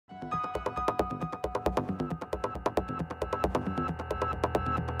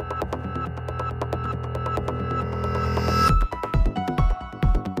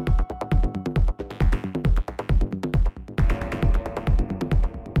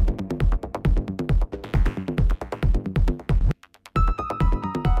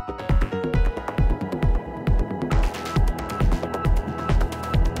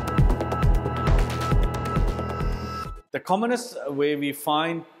commonest way we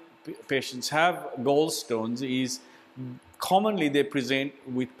find patients have gallstones is commonly they present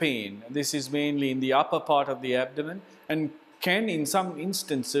with pain. This is mainly in the upper part of the abdomen and can in some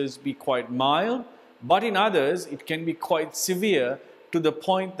instances be quite mild, but in others it can be quite severe to the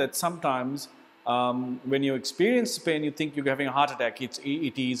point that sometimes when you experience pain you think you're having a heart attack.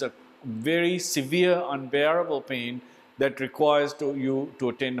 It is a very severe, unbearable pain that requires you to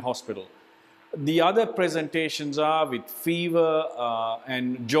attend hospital. The other presentations are with fever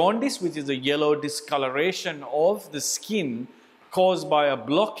and jaundice, which is a yellow discoloration of the skin caused by a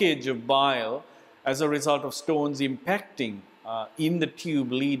blockage of bile as a result of stones impacting in the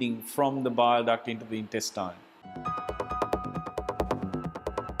tube leading from the bile duct into the intestine.